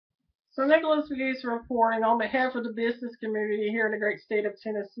So Nicholas Pegues reporting on behalf of the business community here in the great state of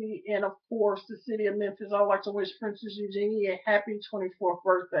Tennessee and of course the city of Memphis. I'd like to wish Princess Eugenie a happy 24th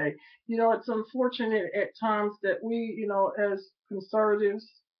birthday. You know, it's unfortunate at times that we, as conservatives,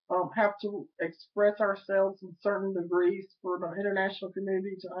 have to express ourselves in certain degrees for the international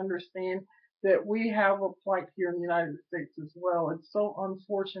community to understand that we have a plight here in the United States as well. It's so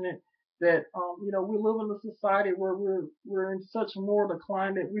unfortunate that we live in a society where we're in such more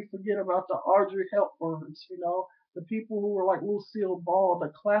decline that we forget about the Audrey Hepburns, the people who were like Lucille Ball,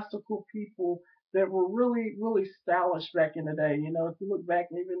 the classical people that were really really stylish back in the day. If you look back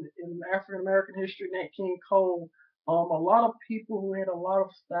even in African American history, Nat King Cole, a lot of people who had a lot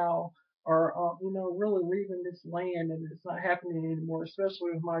of style are really leaving this land, and it's not happening anymore,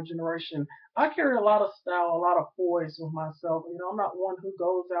 especially with my generation. I carry a lot of style, a lot of poise with myself. I'm not one who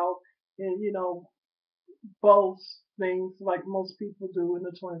goes out and boast things like most people do in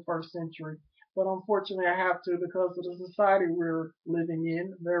the 21st century. But unfortunately, I have to because of the society we're living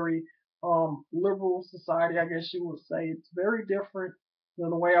in, very liberal society, I guess you would say. It's very different than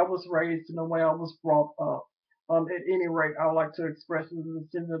the way I was raised and the way I was brought up. At any rate, I would like to express to the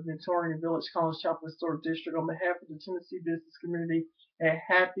citizens of Victoria Village, Collins Chapel Historic District, on behalf of the Tennessee business community, a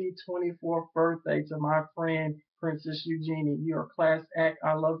happy 24th birthday to my friend Princess Eugenie. You're a class act.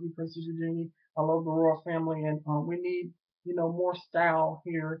 I love you, Princess Eugenie. I love the royal family, and we need, more style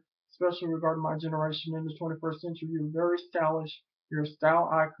here, especially regarding my generation in the 21st century. You're very stylish. You're a style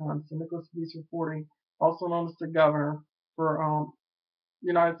icon. So Nicholas Peace reporting, also known as the governor for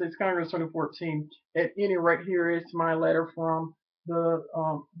United States Congress 2014. At any rate, here is my letter from the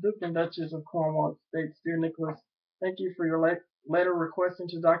Duke and Duchess of Cornwall. It states, Dear Nicholas, thank you for your letter requesting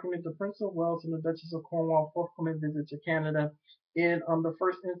to document the Prince of Wales and the Duchess of Cornwall forthcoming visit to Canada. In the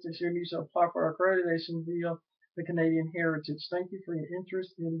first instance, you shall apply for accreditation via the Canadian Heritage. Thank you for your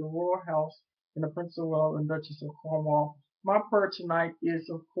interest in the Royal House and the Prince of Wales and Duchess of Cornwall. My prayer tonight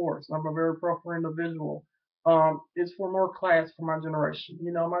is, of course, I'm a very proper individual, is for more class for my generation.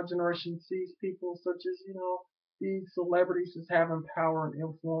 My generation sees people such as, these celebrities as having power and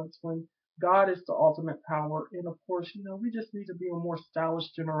influence when God is the ultimate power. And of course, we just need to be a more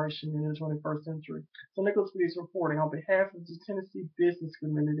stylish generation in the 21st century. So Nicholas Lee is reporting on behalf of the Tennessee business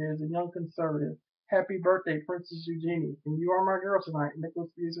community as a young conservative. Happy birthday, Princess Eugenie. And you are my girl tonight. Nicholas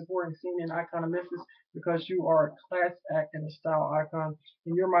Lee is reporting, seen an icon of Memphis because you are a class act and a style icon.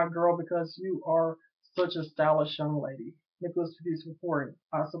 And you're my girl because you are such a stylish young lady. Nicholas Pegues reporting,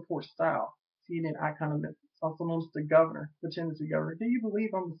 I support style. CNN icon of Memphis, also known as the governor, the Tennessee governor. Do you believe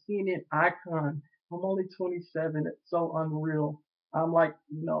I'm a CNN icon? I'm only 27. It's so unreal. I'm like,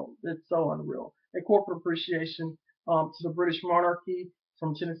 it's so unreal. A corporate appreciation to the British monarchy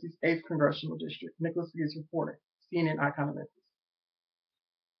from Tennessee's 8th Congressional District. Nicholas Pegues reporting, CNN icon of Memphis.